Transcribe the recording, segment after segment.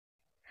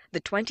The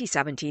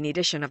 2017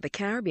 edition of the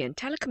Caribbean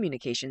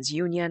Telecommunications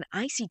Union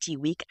ICT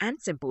Week and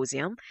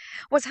Symposium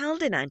was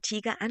held in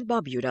Antigua and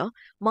Barbuda,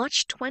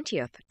 March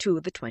 20th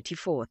to the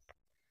 24th.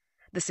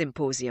 The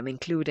symposium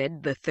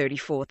included the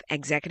 34th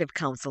Executive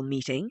Council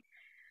meeting,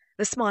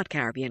 the Smart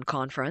Caribbean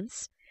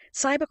Conference,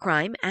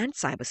 cybercrime and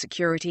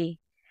cybersecurity,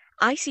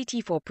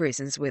 ICT for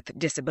persons with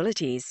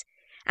disabilities,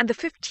 and the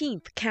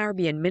 15th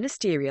Caribbean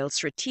Ministerial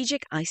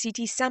Strategic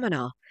ICT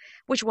Seminar,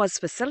 which was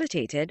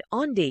facilitated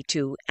on Day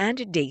 2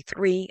 and Day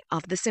 3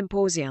 of the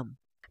symposium.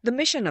 The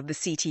mission of the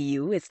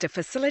CTU is to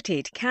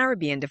facilitate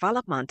Caribbean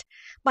development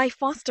by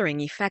fostering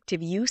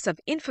effective use of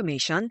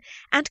information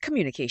and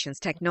communications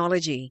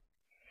technology.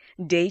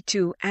 Day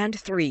 2 and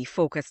 3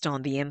 focused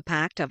on the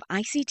impact of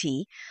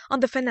ICT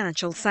on the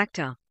financial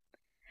sector.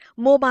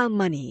 Mobile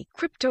money,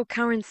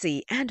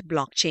 cryptocurrency, and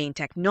blockchain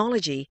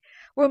technology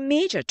were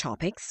major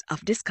topics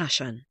of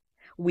discussion.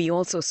 We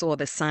also saw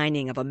the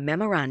signing of a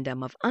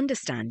Memorandum of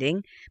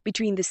Understanding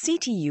between the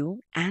CTU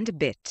and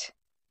BIT.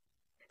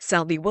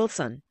 Selby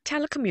Wilson,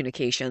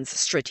 Telecommunications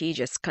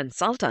Strategist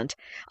Consultant,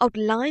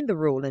 outlined the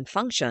role and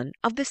function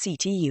of the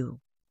CTU.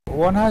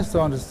 One has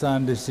to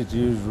understand the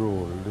CTU's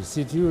role. The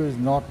CTU is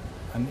not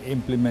an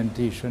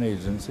implementation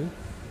agency,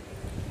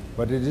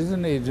 but it is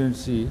an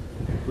agency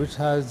which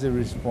has the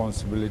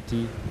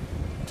responsibility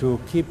to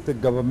keep the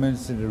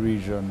governments in the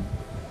region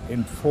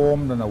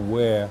informed and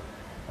aware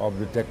of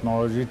the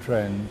technology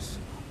trends,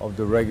 of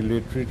the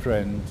regulatory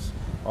trends,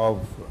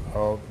 of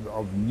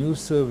new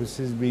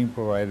services being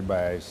provided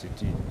by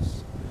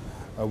ICTs.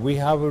 We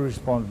have a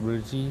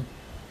responsibility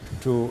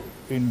to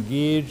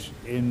engage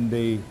in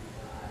the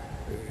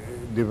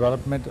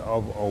development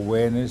of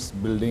awareness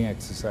building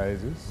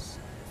exercises,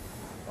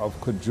 of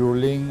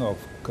cajoling, of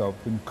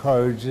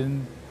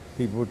encouraging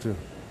people to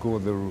go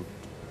the route.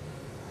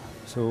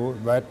 So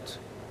that,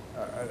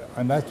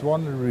 and that's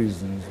one of the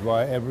reasons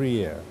why every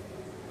year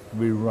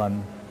we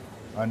run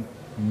a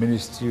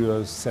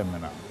ministerial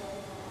seminar.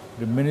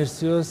 The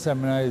ministerial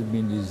seminar has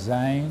been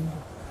designed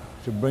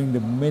to bring the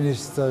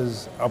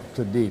ministers up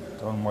to date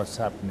on what's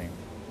happening.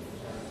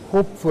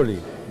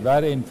 Hopefully,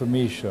 that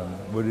information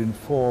would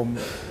inform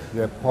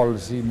their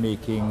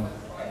policy-making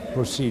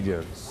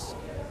procedures.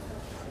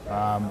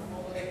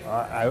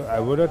 I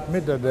would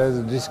admit that there's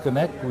a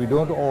disconnect. We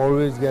don't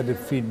always get the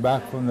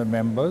feedback from the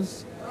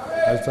members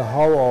as to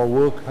how our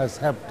work has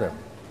helped them.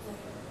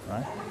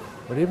 Right?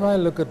 But if I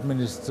look at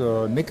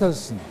Minister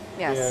Nicholson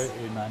here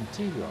in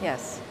Antigua,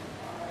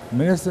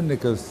 Minister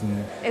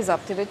Nicholson is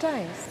up to the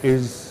times.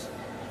 Is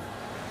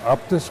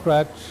up to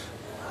scratch.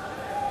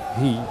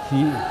 He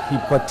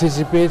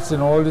participates in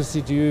all the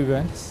CTU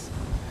events.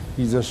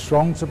 He's a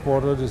strong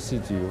supporter of the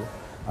CTU,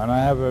 and I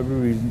have every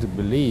reason to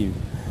believe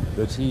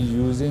that he's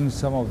using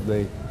some of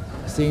the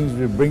things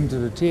we bring to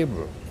the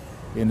table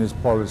in his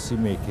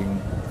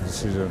policy-making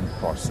decision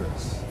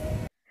process.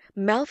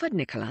 Melford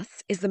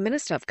Nicholas is the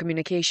Minister of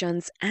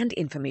Communications and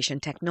Information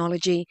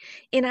Technology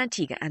in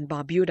Antigua and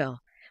Barbuda.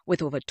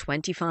 With over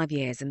 25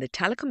 years in the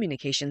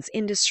telecommunications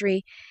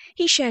industry,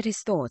 he shared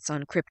his thoughts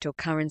on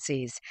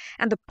cryptocurrencies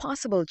and the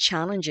possible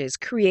challenges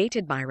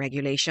created by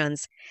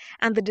regulations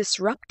and the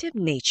disruptive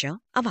nature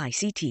of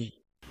ICT.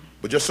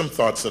 But just some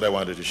thoughts that I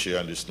wanted to share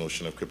on this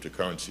notion of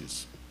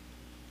cryptocurrencies.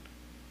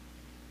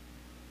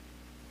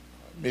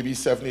 Maybe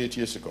 7 or 8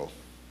 years ago,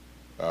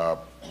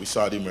 we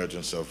saw the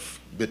emergence of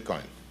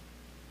Bitcoin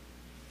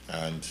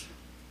and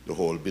the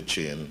whole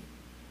BitChain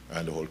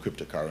and the whole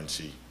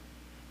cryptocurrency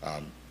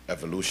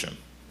evolution.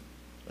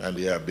 And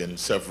there have been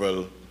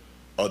several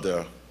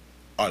other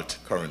alt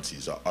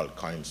currencies, or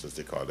altcoins as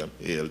they call them,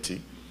 ALT,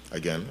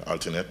 again,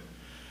 alternate,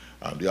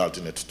 the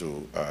alternate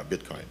to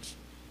Bitcoins.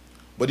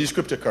 But these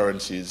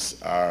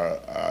cryptocurrencies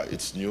are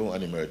it's new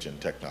and emerging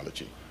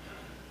technology.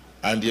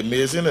 And the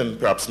amazing and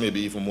perhaps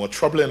maybe even more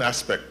troubling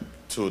aspect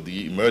to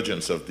the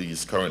emergence of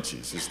these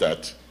currencies is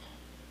that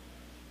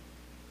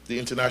the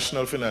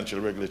international financial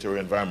regulatory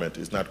environment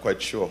is not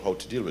quite sure how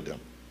to deal with them.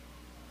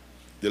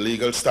 The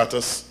legal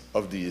status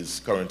of these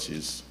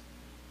currencies,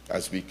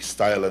 as we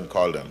style and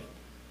call them,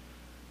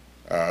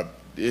 there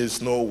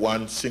is no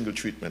one single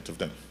treatment of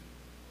them,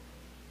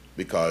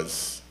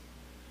 because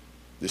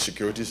the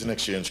Securities and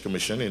Exchange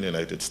Commission in the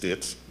United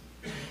States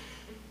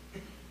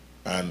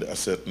and a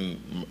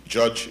certain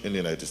judge in the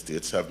United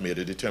States have made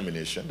a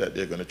determination that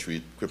they're going to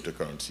treat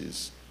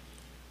cryptocurrencies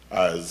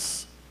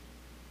as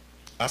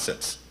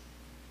assets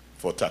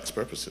for tax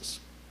purposes,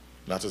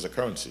 not as a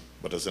currency,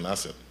 but as an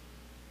asset.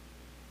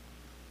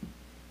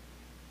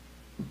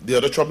 The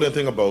other troubling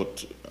thing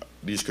about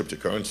these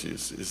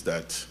cryptocurrencies is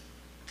that,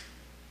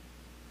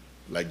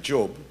 like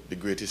Job, the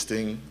greatest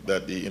thing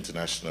that the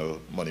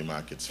international money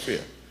markets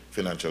fear,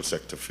 financial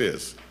sector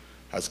fears,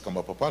 has come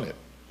up upon it,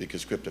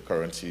 because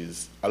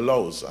cryptocurrencies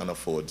allows and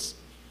affords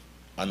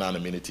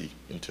anonymity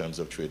in terms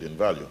of trading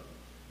value.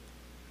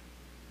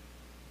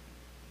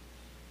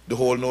 The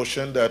whole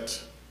notion that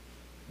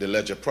the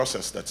ledger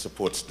process that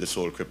supports this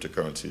whole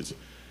cryptocurrencies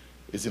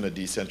is in a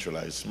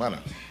decentralized manner.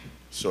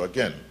 So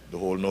again, the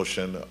whole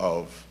notion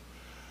of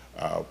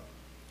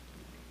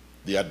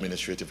the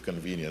administrative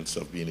convenience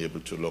of being able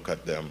to look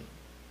at them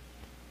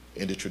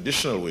in the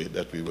traditional way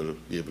that we will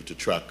be able to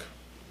track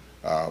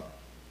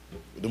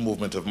the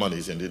movement of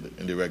monies in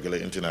the regular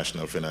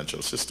international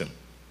financial system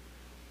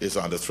is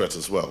under threat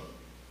as well.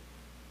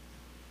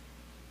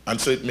 And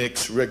so it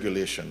makes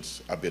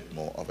regulations a bit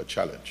more of a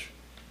challenge.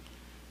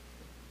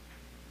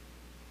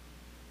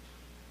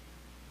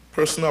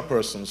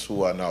 Persons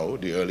who are now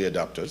the early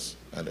adopters,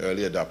 and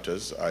early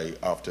adopters, I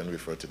often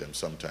refer to them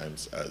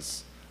sometimes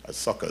as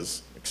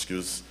suckers,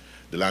 excuse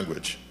the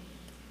language.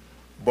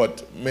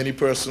 But many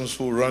persons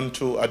who run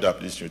to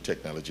adopt these new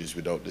technologies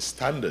without the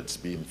standards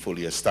being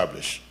fully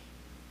established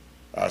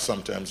are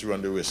sometimes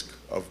run the risk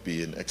of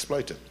being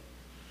exploited,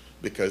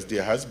 because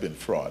there has been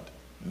fraud,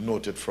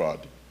 noted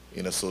fraud,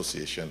 in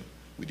association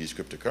with these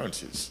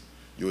cryptocurrencies.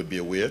 You would be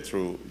aware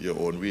through your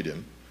own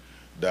reading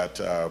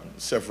that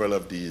several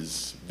of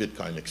these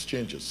Bitcoin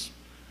exchanges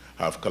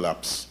have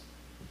collapsed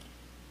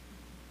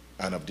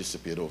and have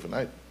disappeared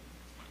overnight,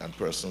 and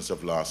persons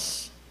have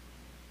lost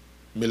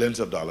millions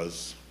of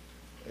dollars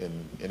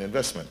in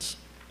investments.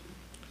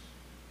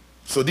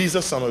 So these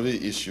are some of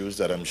the issues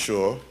that I'm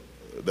sure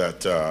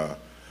that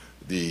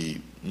the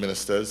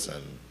ministers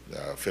and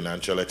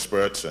financial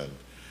experts and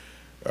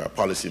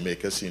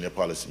policymakers, senior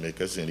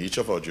policymakers in each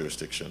of our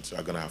jurisdictions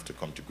are going to have to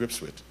come to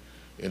grips with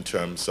in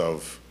terms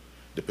of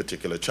the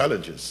particular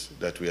challenges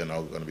that we are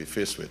now going to be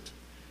faced with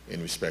in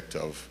respect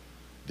of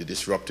the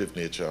disruptive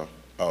nature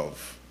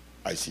of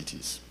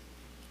ICTs.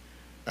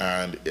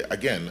 And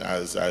again,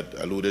 as I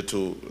alluded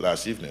to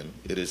last evening,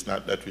 it is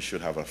not that we should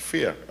have a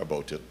fear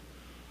about it,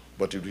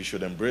 but we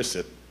should embrace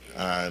it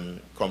and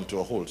come to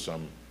a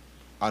wholesome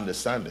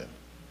understanding.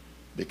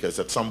 Because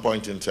at some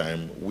point in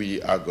time,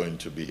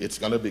 it's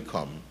going to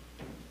become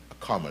a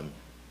common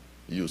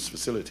use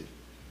facility.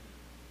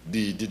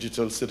 The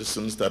digital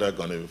citizens that are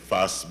going to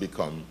fast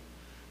become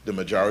the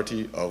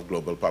majority of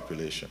global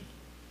population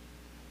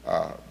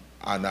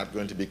are not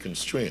going to be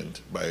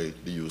constrained by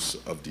the use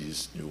of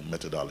these new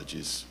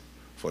methodologies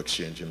for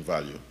exchanging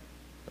value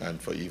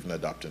and for even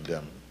adopting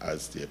them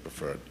as their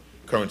preferred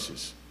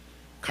currencies.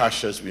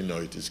 Cash as we know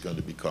it is going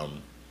to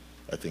become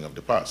a thing of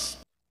the past.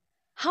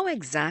 How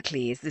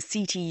exactly is the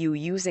CTU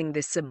using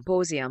this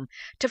symposium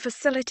to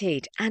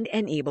facilitate and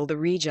enable the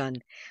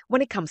region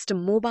when it comes to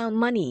mobile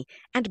money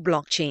and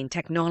blockchain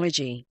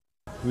technology?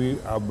 We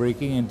are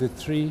breaking into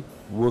 3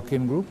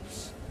 working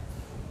groups.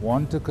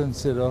 One to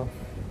consider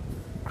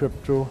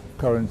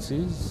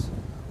cryptocurrencies,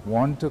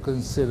 one to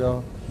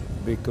consider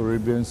the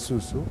Caribbean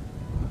Susu,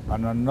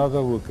 and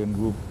another working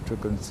group to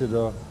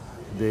consider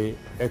the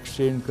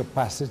exchange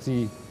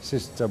capacity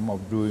system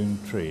of doing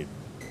trade.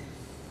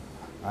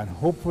 And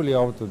hopefully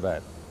out of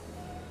that,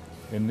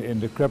 in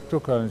the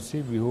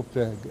cryptocurrency, we hope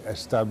to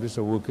establish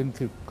a working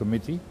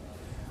committee,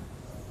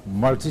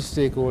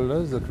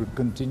 multi-stakeholders that would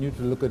continue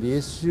to look at the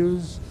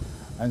issues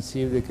and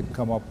see if they could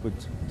come up with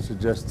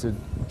suggested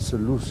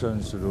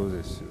solutions to those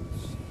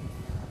issues.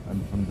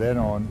 And from then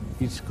on,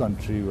 each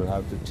country will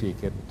have to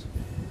take it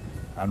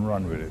and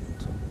run with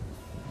it.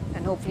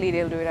 And hopefully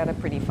they'll do it at a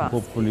pretty fast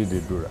Hopefully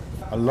pace. they do that.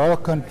 A lot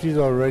of countries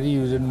are already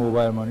using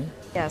mobile money.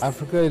 Yes.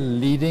 Africa is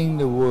leading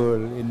the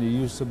world in the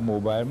use of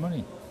mobile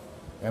money.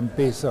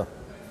 M-Pesa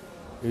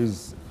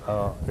is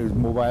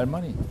mobile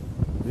money.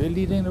 They're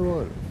leading the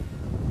world.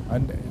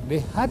 And they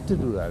had to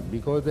do that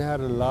because they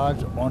had a large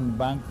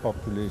unbanked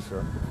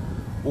population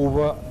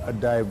over a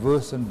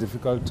diverse and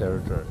difficult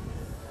territory.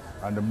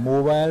 And the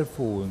mobile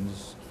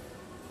phones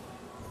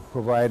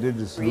provided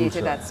the solution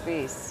Created that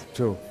space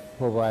to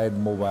provide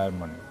mobile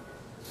money.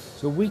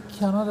 So we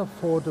cannot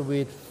afford to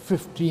wait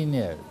 15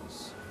 years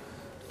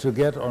to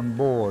get on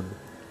board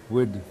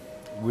with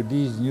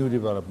these new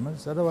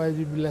developments, otherwise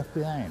we'd be left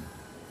behind.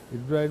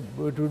 It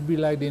would be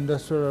like the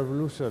Industrial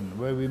Revolution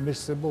where we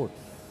missed the boat,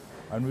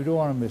 and we don't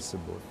want to miss the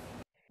boat.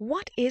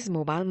 What is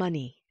mobile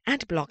money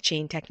and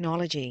blockchain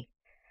technology?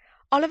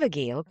 Oliver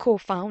Gale,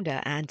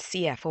 co-founder and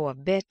CFO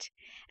of BIT,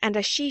 and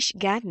Ashish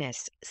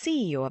Gadnis,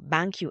 CEO of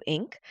BankU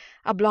Inc.,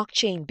 a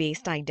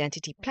blockchain-based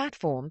identity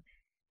platform,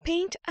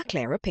 paint a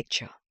clearer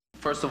picture.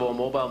 First of all,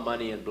 mobile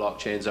money and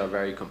blockchains are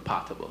very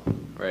compatible,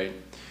 right?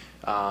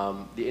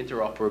 The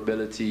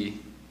interoperability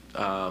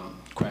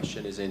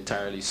question is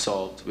entirely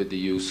solved with the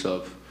use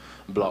of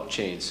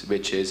blockchains,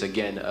 which is,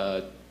 again,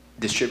 a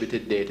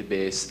distributed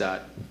database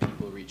that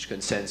people reach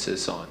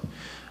consensus on.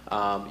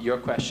 Your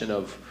question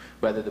of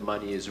whether the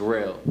money is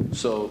real.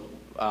 So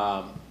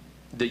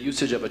the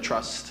usage of a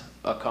trust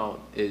account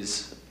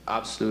is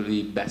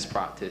absolutely best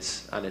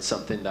practice, and it's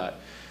something that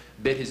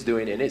BIT is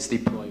doing in its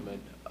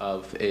deployment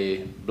of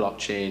a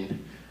blockchain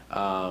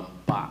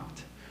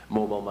backed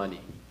mobile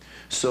money.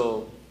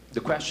 So the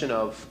question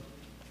of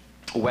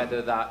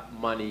whether that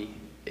money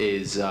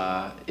is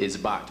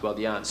backed, well,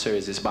 the answer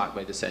is it's backed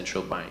by the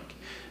central bank.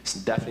 It's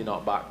definitely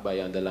not backed by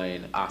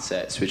underlying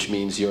assets, which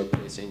means you're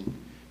placing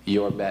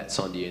your bets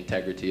on the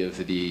integrity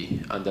of the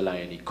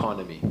underlying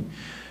economy,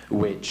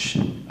 which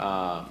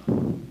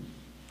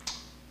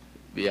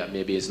yeah,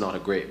 maybe is not a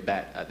great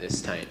bet at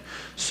this time.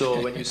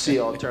 So when you see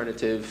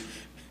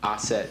alternative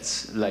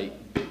assets like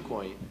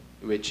Bitcoin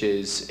which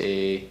is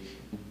a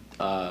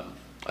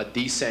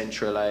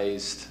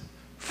decentralized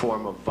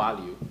form of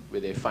value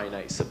with a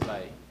finite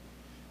supply.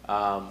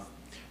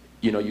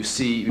 You know,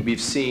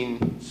 we've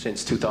seen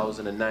since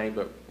 2009,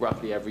 but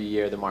roughly every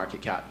year the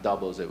market cap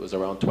doubles. It was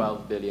around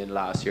 12 billion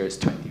last year, it's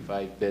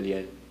 25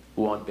 billion.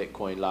 One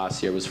Bitcoin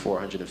last year was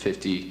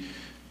 450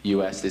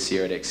 US. This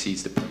year it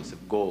exceeds the price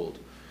of gold.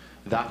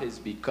 That is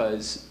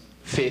because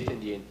faith in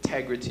the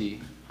integrity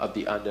of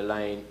the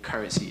underlying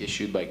currency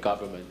issued by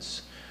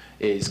governments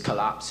is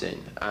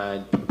collapsing,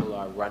 and people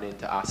are running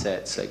to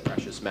assets like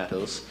precious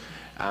metals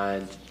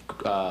and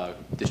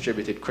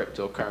distributed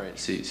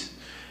cryptocurrencies,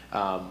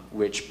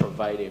 which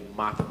provide a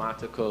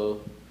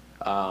mathematical,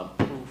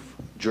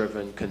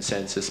 proof-driven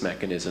consensus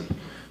mechanism.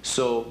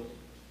 So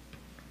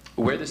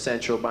where the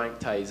central bank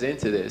ties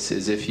into this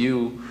is if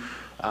you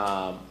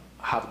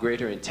have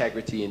greater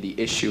integrity in the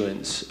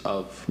issuance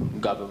of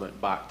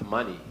government-backed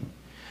money,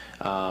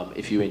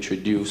 if you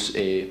introduce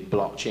a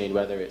blockchain,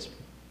 whether it's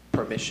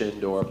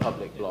permissioned or a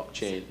public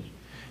blockchain,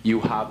 you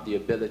have the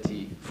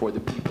ability for the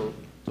people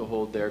to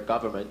hold their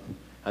government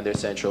and their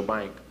central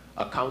bank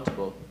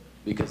accountable,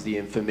 because the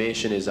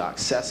information is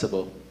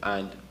accessible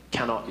and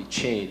cannot be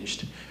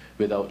changed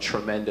without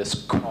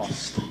tremendous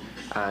cost,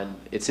 and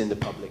it's in the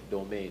public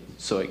domain,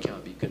 so it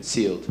can't be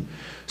concealed.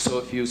 So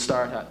if you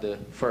start at the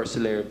first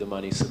layer of the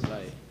money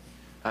supply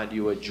and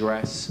you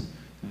address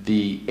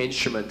the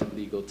instrument of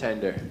legal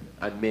tender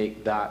and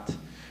make that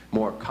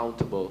more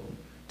accountable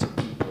to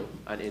people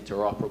and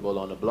interoperable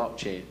on a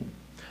blockchain,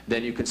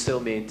 then you can still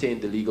maintain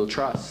the legal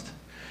trust,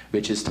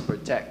 which is to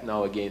protect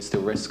now against the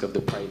risk of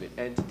the private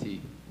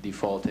entity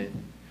defaulting.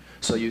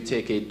 So you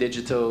take a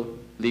digital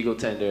legal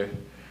tender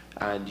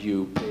and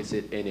you place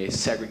it in a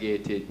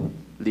segregated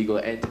legal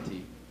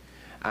entity,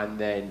 and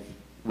then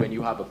when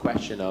you have a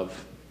question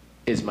of,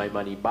 is my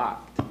money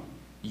backed,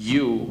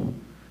 you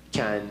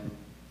can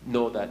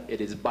know that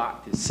it is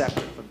backed, is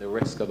separate from the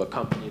risk of a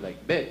company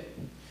like Bit,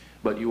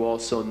 but you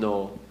also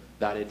know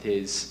that it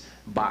is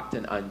backed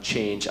and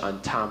unchanged,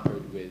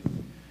 untampered with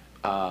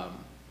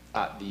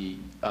at the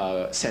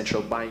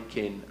central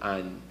banking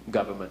and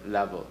government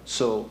level.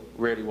 So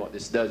really what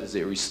this does is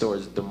it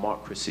restores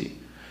democracy.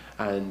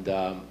 And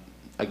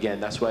again,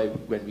 that's why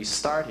when we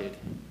started,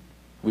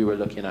 we were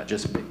looking at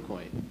just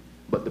Bitcoin.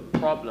 But the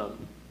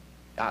problem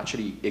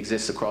actually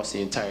exists across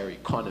the entire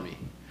economy.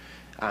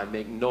 And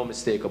make no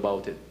mistake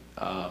about it,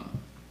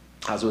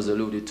 as was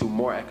alluded to,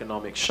 more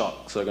economic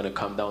shocks are going to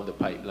come down the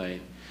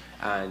pipeline,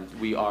 and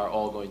we are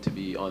all going to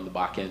be on the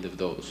back end of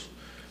those.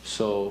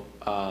 So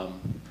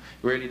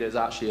really there's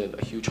actually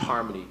a huge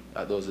harmony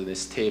at those in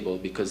this table,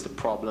 because the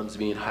problems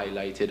being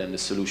highlighted and the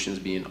solutions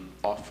being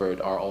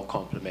offered are all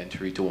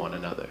complementary to one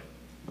another.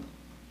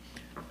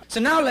 So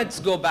now let's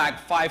go back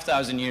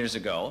 5,000 years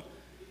ago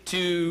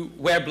to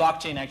where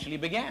blockchain actually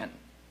began,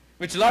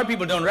 which a lot of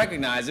people don't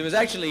recognize. It was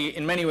actually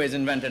in many ways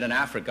invented in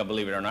Africa,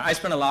 believe it or not. I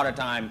spent a lot of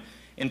time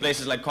in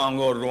places like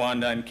Congo,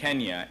 Rwanda, and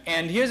Kenya.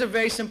 And here's a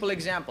very simple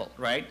example,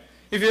 right?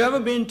 If you've ever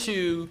been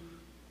to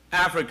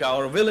Africa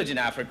or a village in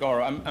Africa,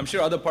 or I'm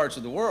sure other parts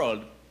of the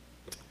world,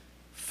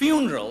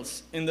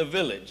 funerals in the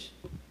village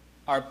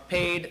are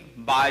paid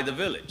by the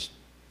village.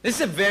 This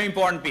is a very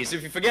important piece.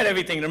 If you forget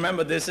everything,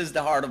 remember this is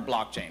the heart of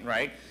blockchain,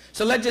 right?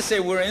 So let's just say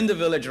we're in the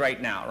village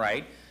right now,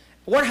 right?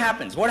 What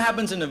happens? What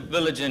happens in a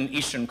village in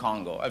eastern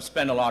Congo? I've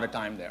spent a lot of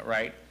time there,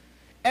 right?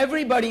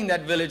 Everybody in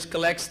that village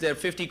collects their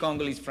 50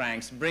 Congolese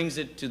francs, brings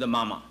it to the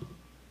mama,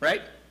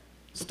 right?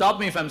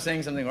 Stop me if I'm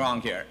saying something wrong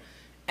here.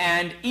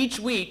 And each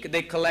week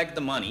they collect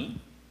the money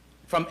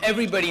from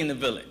everybody in the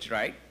village,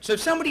 right? So if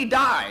somebody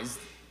dies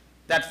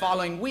that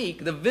following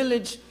week, the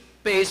village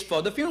pays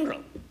for the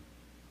funeral,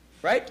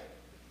 right?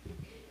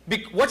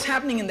 What's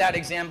happening in that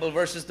example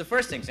versus the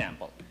first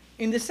example?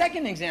 In the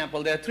second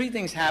example, there are three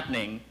things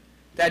happening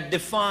that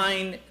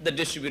define the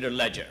distributed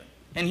ledger.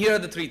 And here are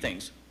the three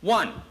things.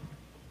 One,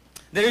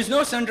 there is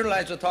no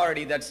centralized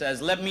authority that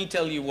says, let me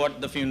tell you what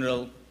the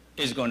funeral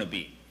is going to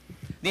be.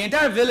 The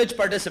entire village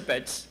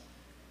participates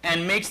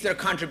and makes their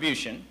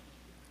contribution,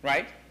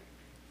 right?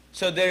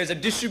 So there is a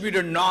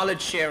distributed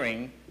knowledge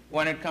sharing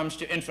when it comes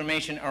to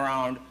information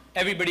around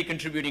everybody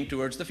contributing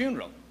towards the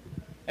funeral.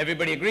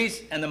 Everybody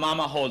agrees and the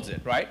mama holds it,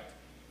 right?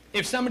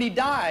 If somebody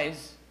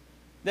dies,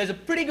 there's a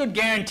pretty good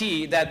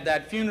guarantee that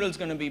that funeral is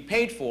going to be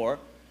paid for,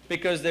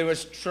 because there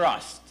was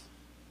trust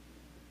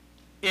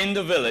in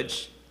the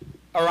village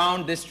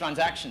around this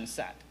transaction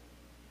set.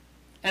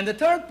 And the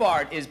third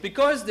part is,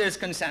 because there's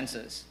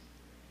consensus,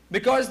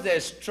 because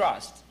there's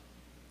trust,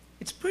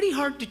 it's pretty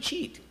hard to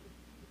cheat,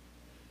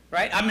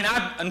 right? I mean,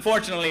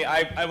 unfortunately,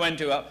 I went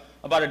to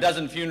about a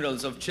dozen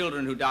funerals of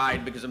children who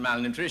died because of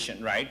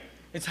malnutrition, right?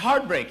 It's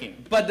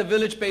heartbreaking, but the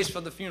village pays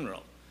for the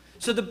funeral.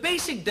 So the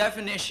basic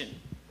definition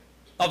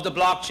of the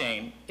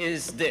blockchain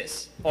is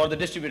this, or the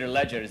distributed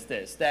ledger is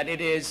this, that it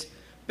is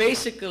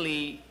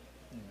basically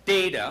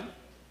data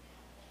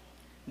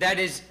that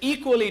is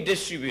equally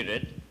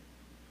distributed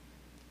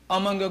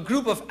among a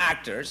group of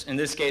actors, in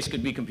this case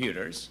could be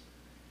computers,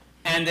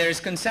 and there is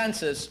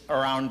consensus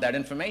around that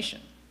information.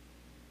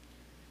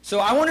 So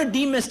I want to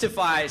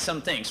demystify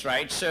some things,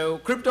 right? So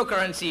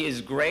cryptocurrency is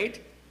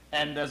great,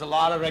 and there's a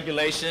lot of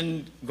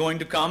regulation going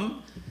to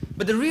come,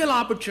 but the real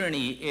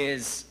opportunity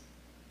is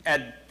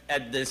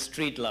at the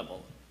street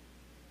level,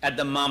 at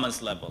the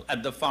mama's level,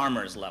 at the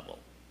farmer's level,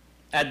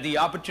 at the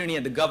opportunity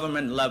at the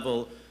government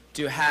level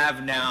to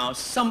have now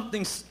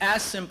something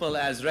as simple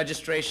as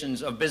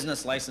registrations of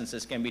business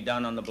licenses can be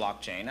done on the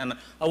blockchain. And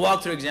I'll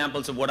walk through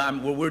examples of what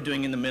we're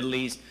doing in the Middle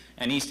East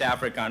and East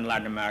Africa and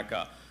Latin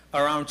America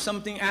around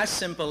something as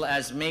simple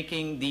as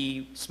making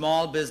the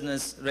small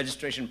business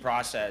registration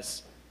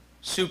process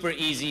super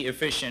easy,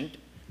 efficient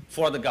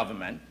for the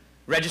government,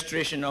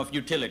 registration of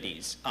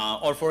utilities,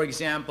 or for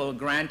example,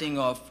 granting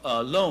of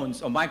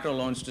loans or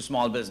microloans to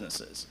small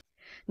businesses.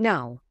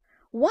 Now,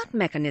 what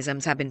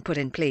mechanisms have been put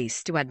in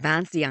place to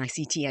advance the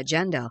ICT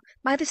agenda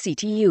by the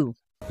CTU?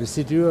 The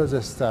CTU has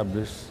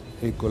established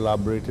a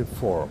collaborative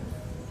forum.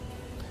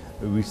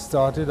 We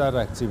started that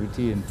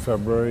activity in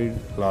February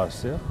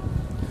last year.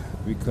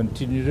 We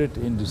continued it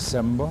in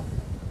December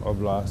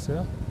of last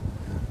year,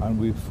 and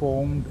we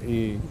formed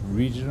a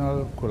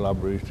regional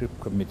collaborative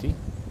committee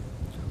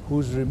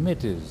whose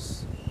remit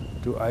is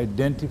to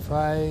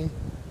identify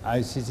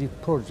ICT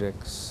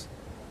projects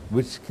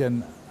which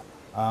can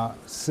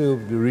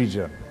serve the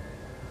region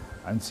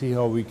and see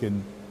how we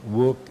can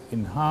work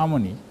in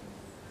harmony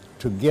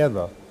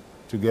together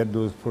to get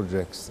those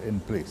projects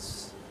in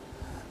place.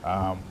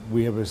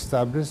 We have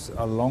established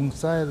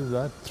alongside of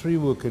that 3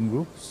 working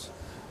groups.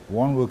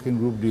 One working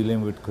group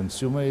dealing with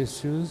consumer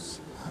issues,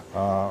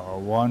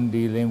 one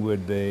dealing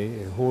with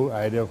the whole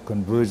idea of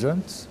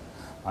convergence,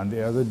 and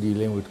the other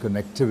dealing with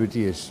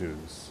connectivity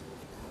issues.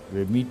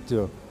 They meet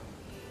to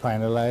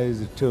finalize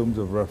the terms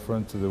of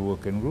reference to the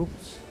working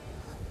groups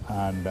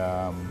and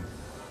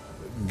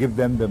give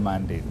them the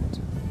mandate.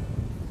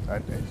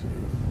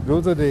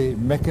 Those are the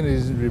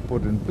mechanisms we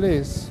put in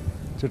place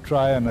to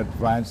try and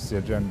advance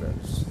the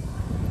agendas.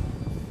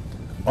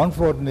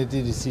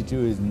 Unfortunately, the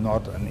CTU is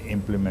not an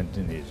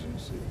implementing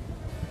agency.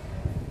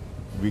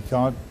 We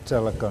can't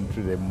tell a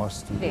country they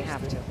must do this. They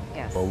have to,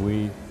 yes. But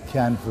we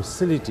can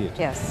facilitate.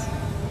 Yes.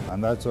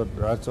 And that's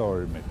our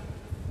remit.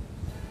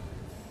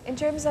 In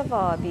terms of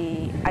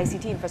the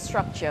ICT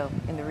infrastructure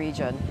in the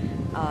region,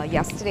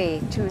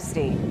 yesterday,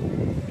 Tuesday,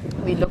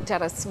 we looked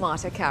at a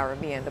smarter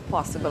Caribbean, the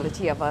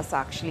possibility of us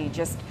actually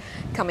just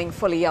coming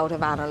fully out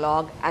of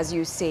analog, as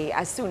you say,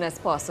 as soon as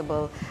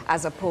possible,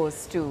 as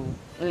opposed to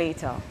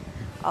later.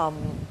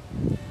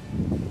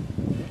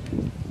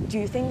 Do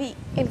you think the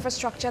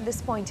infrastructure at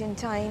this point in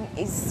time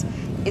is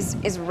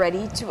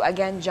ready to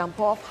again jump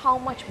off? How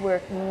much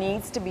work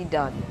needs to be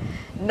done?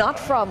 Not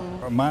from...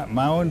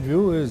 My own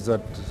view is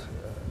that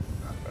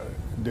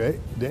there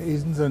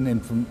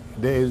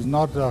is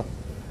not an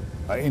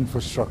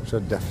infrastructure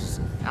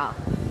deficit. Ah,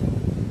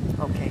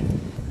 okay.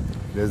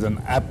 There's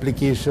an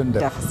application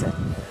Deficit.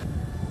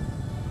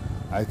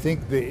 I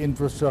think the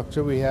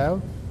infrastructure we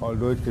have,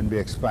 although it can be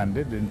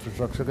expanded, the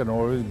infrastructure can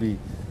always be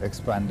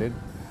expanded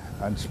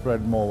and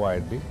spread more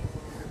widely,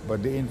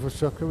 but the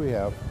infrastructure we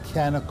have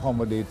can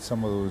accommodate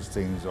some of those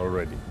things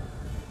already.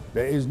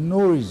 There is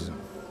no reason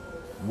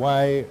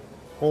why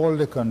all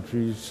the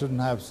countries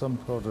shouldn't have some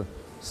sort of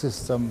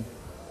system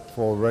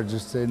for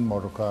registering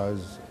motor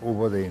cars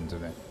over the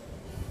internet,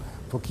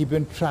 for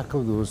keeping track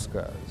of those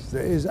cars.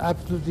 There is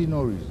absolutely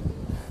no reason.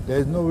 There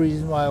is no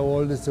reason why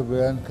all the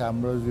surveillance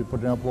cameras we're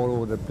putting up all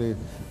over the place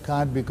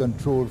can't be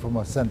controlled from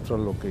a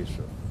central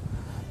location.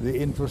 The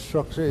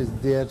infrastructure is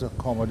there to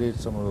accommodate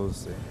some of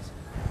those things.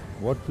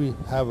 What we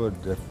have a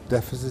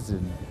deficit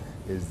in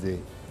is the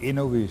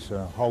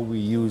innovation, how we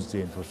use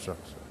the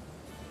infrastructure.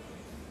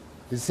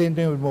 The same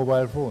thing with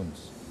mobile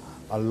phones.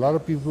 A lot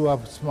of people who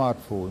have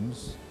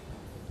smartphones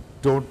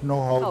don't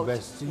know how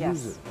best to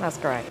use it. That's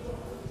correct.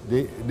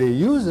 They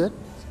use it,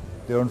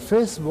 they're on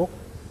Facebook,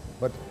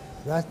 but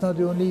that's not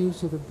the only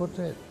use you can put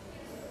it.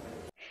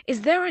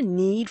 Is there a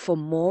need for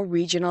more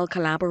regional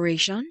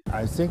collaboration?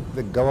 I think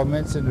the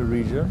governments in the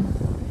region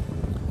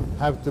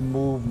have to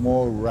move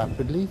more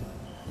rapidly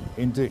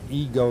into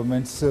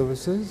e-government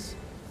services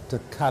to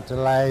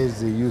catalyze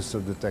the use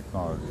of the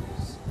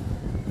technologies.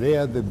 They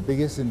are the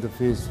biggest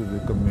interface with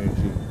the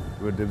community,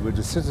 with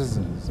the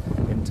citizens,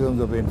 in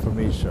terms of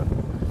information,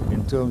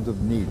 in terms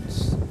of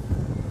needs.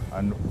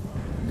 And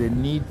they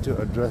need to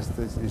address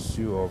this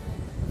issue of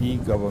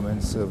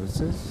e-government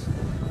services,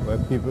 where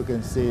people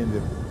can stay in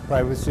the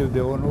privacy of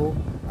their own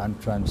home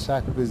and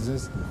transact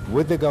business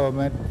with the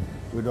government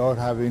without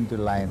having to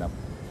line up.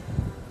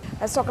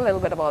 Let's talk a little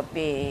bit about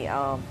the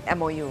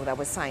MOU that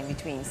was signed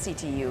between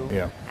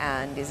CTU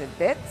and is it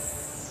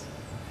BITS?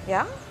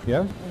 Yeah?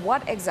 Yeah.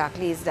 What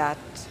exactly is that,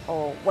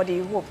 or what do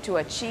you hope to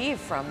achieve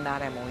from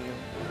that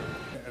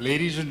MOU?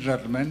 Ladies and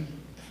gentlemen,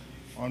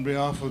 on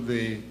behalf of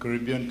the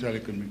Caribbean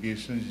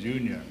Telecommunications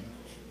Union,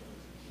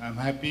 I'm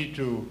happy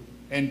to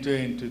enter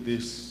into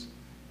this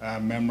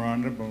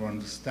memorandum of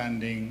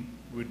understanding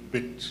with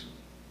BIT.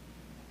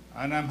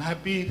 And I'm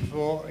happy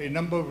for a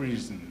number of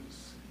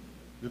reasons.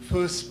 The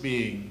first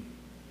being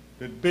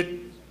that BIT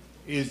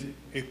is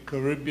a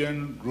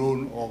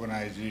Caribbean-grown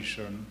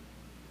organization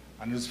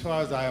and as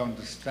far as I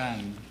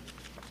understand,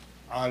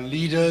 are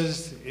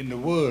leaders in the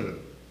world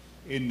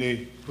in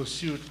the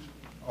pursuit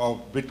of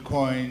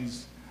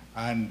bitcoins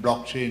and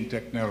blockchain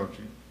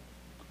technology.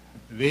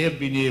 They have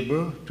been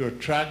able to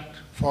attract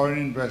foreign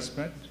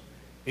investment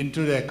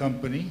into their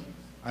company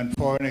and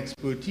foreign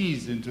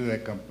expertise into their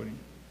company.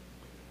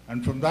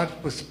 And from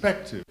that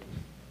perspective,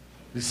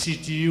 the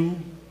CTU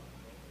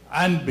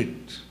and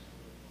BIT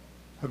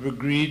have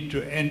agreed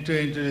to enter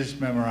into this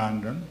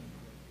memorandum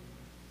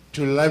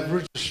to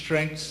leverage the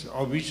strengths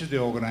of each of the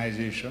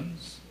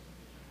organizations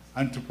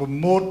and to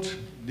promote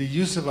the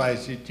use of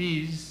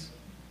ICTs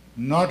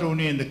not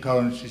only in the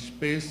currency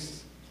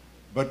space,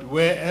 but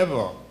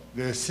wherever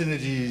there are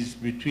synergies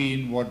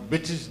between what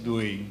BIT is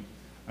doing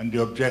and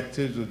the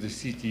objectives of the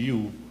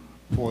CTU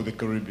for the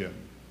Caribbean.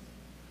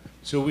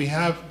 So we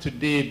have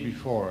today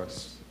before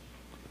us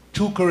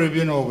 2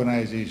 Caribbean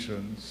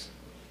organizations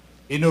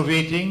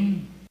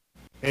innovating,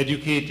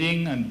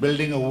 educating, and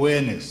building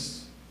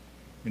awareness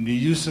in the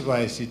use of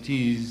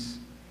ICTs,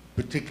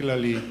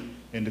 particularly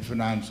in the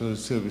financial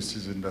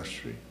services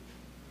industry.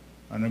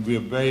 And we are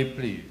very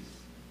pleased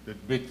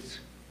that BIT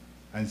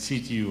and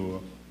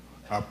CTU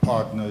are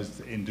partners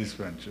in this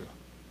venture.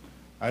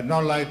 I'd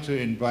now like to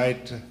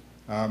invite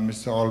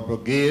Mr. Oliver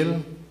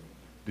Gale,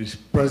 the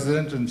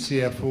President and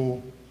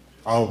CFO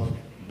of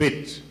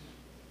BIT,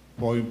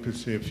 for him to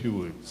say a few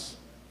words.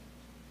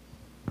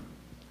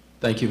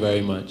 Thank you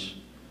very much.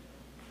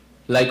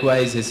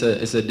 Likewise, it's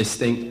a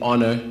distinct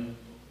honor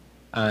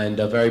and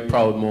a very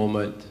proud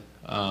moment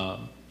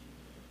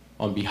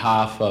on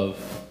behalf of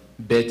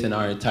BIT and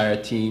our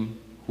entire team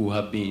who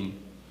have been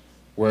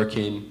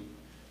working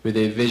with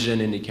a vision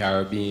in the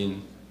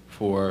Caribbean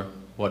for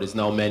what is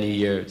now many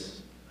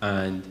years.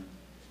 And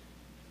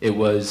it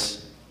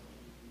was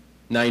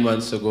 9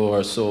 months ago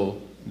or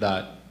so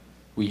that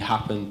we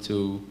happened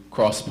to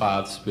cross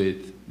paths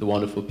with the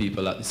wonderful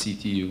people at the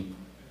CTU.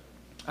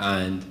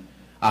 And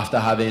after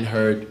having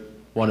heard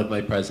one of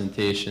my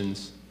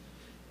presentations,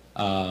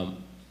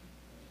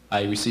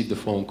 I received a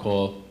phone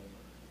call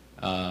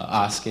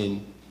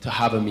asking to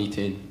have a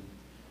meeting,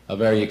 a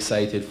very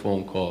excited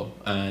phone call.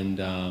 And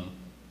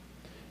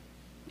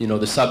you know,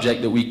 the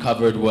subject that we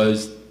covered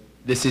was,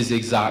 this is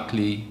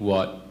exactly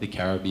what the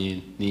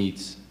Caribbean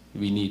needs.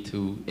 We need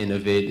to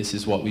innovate. This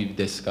is what we've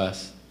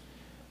discussed.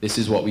 This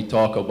is what we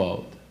talk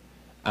about.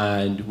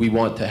 And we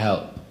want to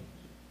help.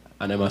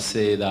 And I must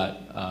say that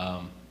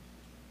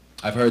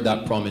I've heard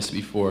that promise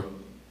before,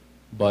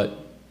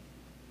 but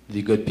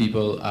the good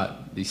people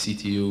at the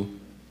CTU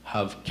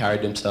have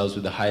carried themselves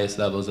with the highest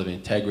levels of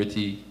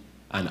integrity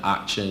and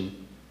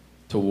action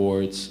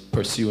towards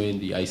pursuing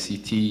the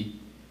ICT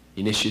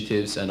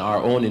initiatives and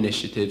our own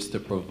initiatives to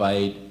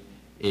provide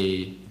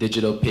a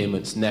digital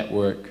payments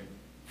network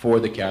for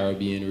the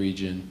Caribbean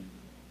region,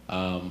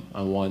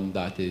 and one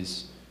that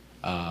is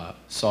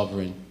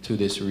sovereign to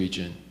this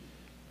region,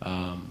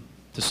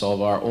 to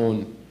solve our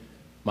own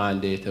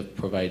mandate of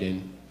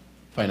providing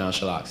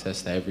financial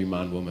access to every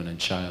man, woman, and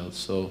child.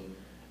 So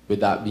with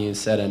that being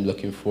said, I'm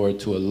looking forward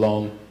to a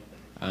long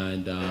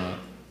and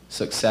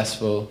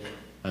successful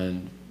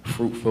and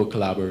fruitful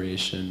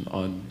collaboration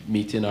on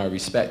meeting our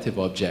respective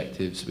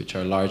objectives, which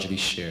are largely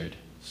shared.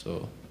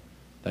 So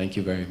thank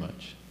you very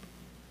much.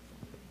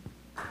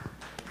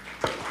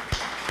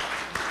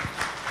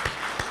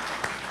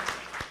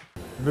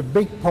 The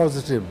big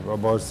positive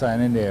about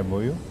signing the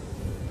MOU,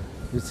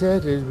 you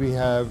said, is we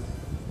have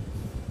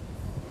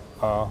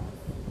a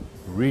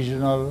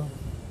regional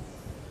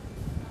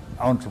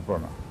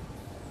entrepreneur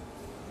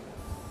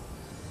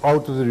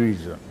out of the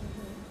region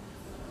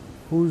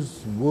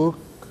whose work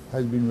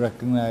has been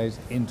recognized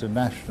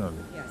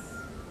internationally. Yes.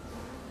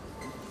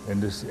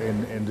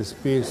 In the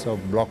space of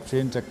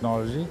blockchain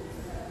technology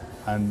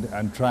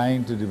and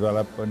trying to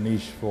develop a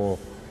niche for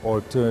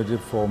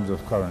alternative forms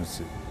of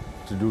currency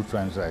to do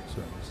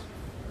transactions.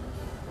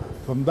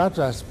 From that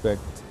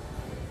aspect,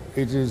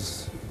 it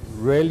is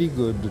really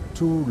good that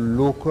 2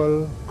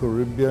 local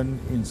Caribbean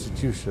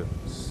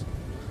institutions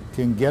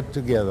can get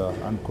together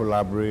and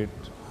collaborate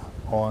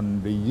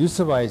on the use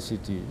of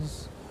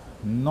ICTs,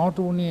 not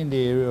only in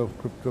the area of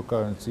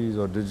cryptocurrencies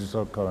or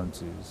digital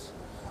currencies,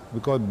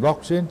 because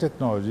blockchain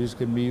technologies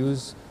can be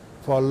used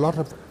for a lot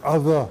of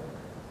other,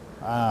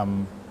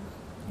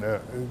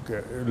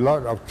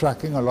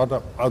 tracking a lot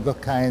of other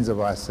kinds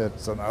of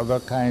assets and other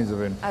kinds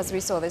of... As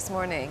we saw this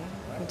morning,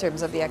 in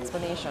terms of the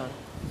explanation.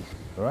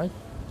 Right?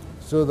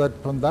 So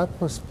that from that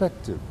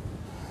perspective,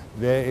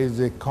 there is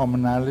a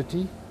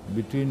commonality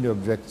between the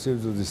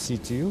objectives of the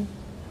CTU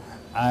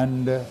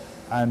and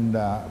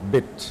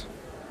BIT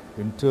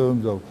in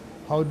terms of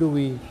how do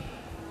we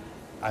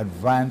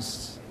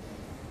advance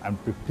and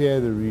prepare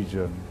the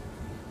region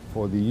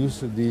for the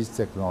use of these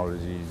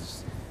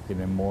technologies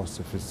in a more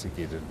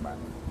sophisticated manner.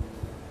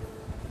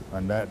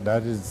 And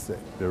that is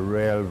the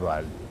real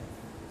value.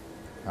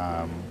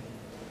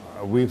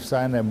 We've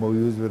signed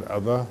MOUs with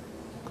other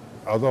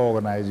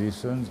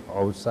organizations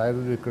outside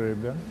of the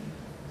Caribbean,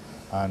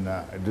 and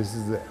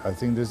I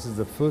think this is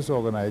the first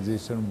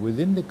organization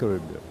within the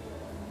Caribbean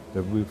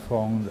that we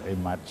found a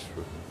match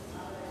with.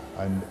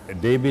 And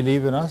they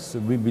believe in us,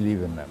 we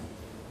believe in them.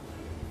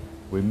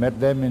 We met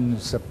them in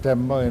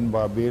September in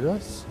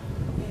Barbados,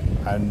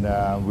 and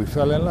we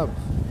fell in love.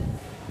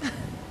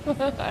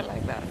 I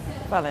like that.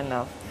 Fell in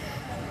love.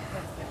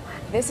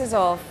 This is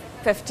our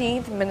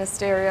 15th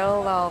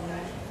ministerial.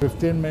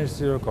 15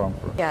 ministerial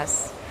conference.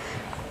 Yes.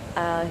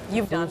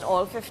 You've done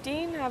all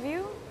 15, have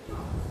you?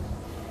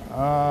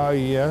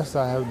 Yes,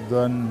 I have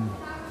done.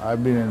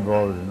 I've been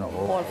involved in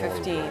All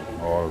 15.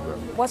 All of them.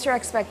 What's your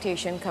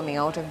expectation coming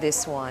out of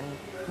this one,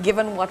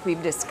 given what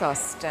we've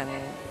discussed and,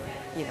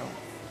 you know,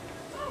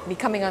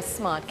 becoming a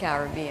smart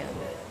Caribbean?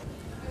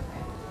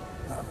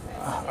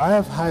 I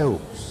have high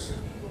hopes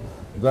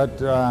that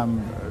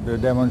the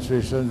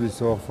demonstrations we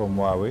saw from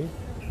Huawei,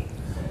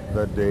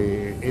 that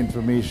the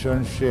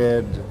information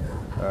shared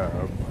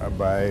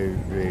by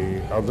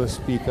the other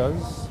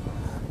speakers,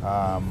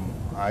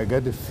 I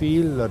get the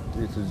feel that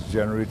it has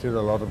generated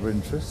a lot of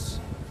interest,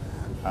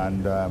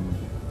 and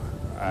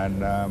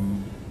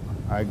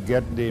I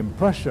get the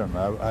impression,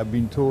 I've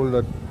been told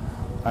that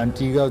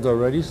Antigua has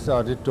already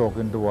started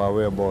talking to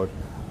Huawei about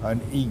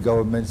an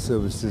e-government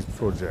services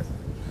project.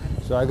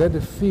 So I get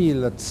the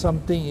feel that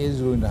something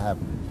is going to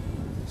happen.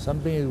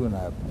 Something is going to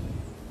happen.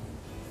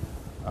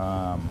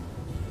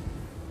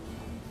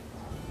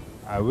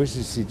 I wish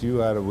the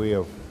CTU had a way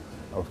of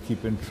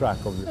keeping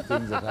track of the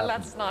things that happen.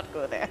 Let's not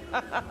go there.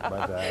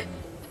 But,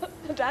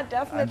 That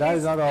definitely. and that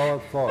is not our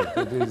fault.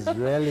 It is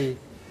really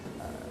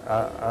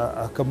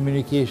a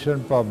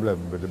communication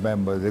problem with the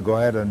members. They go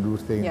ahead and do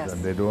things, Yes.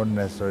 and they don't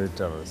necessarily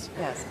tell us.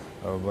 Yes.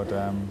 But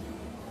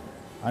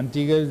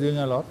Antigua is doing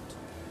a lot.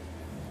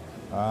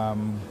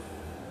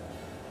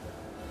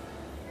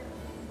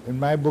 In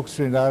my books,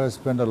 Trinidad has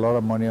spent a lot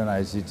of money on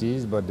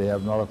ICTs, but they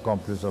have not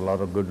accomplished a lot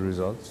of good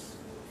results.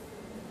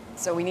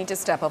 So we need to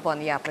step up on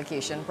the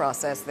application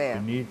process there.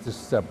 We need to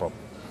step up.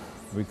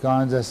 We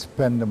can't just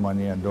spend the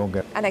money and don't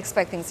get. And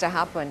expect things to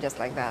happen just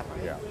like that.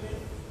 Yeah.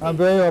 I'm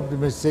very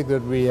optimistic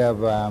that we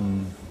have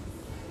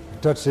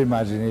touched the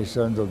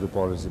imaginations of the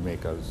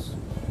policymakers.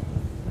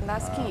 And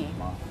that's key.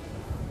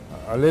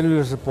 A little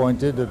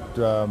disappointed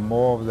that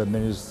more of the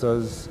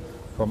ministers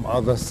from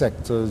other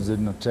sectors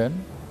didn't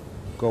attend,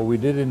 because we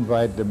did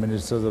invite the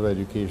ministers of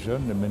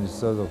education, the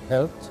ministers of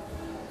health,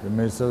 the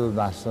ministers of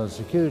national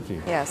security.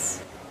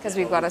 Yes, because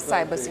we've got a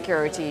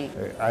cybersecurity.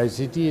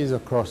 ICT is a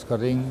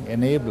cross-cutting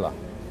enabler,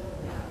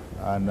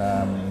 and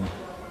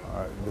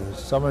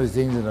some of the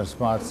things in a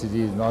smart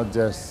city is not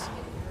just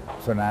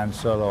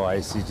financial or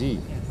ICT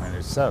in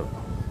itself.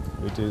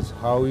 It is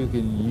how you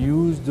can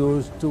use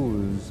those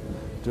tools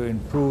to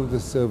improve the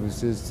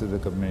services to the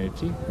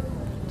community,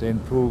 to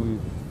improve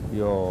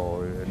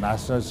your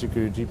national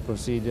security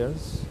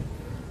procedures,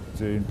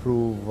 to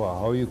improve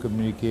how you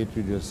communicate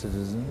with your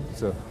citizens,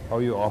 so how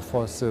you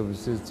offer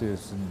services, to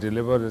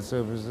deliver the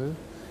services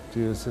to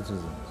your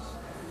citizens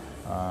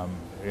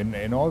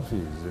in all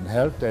fields, in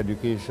health,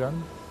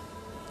 education.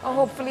 Oh,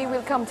 hopefully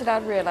we'll come to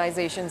that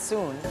realization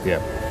soon,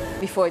 Yeah.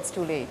 before it's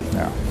too late.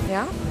 Yeah.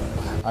 Yeah?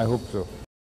 I hope so.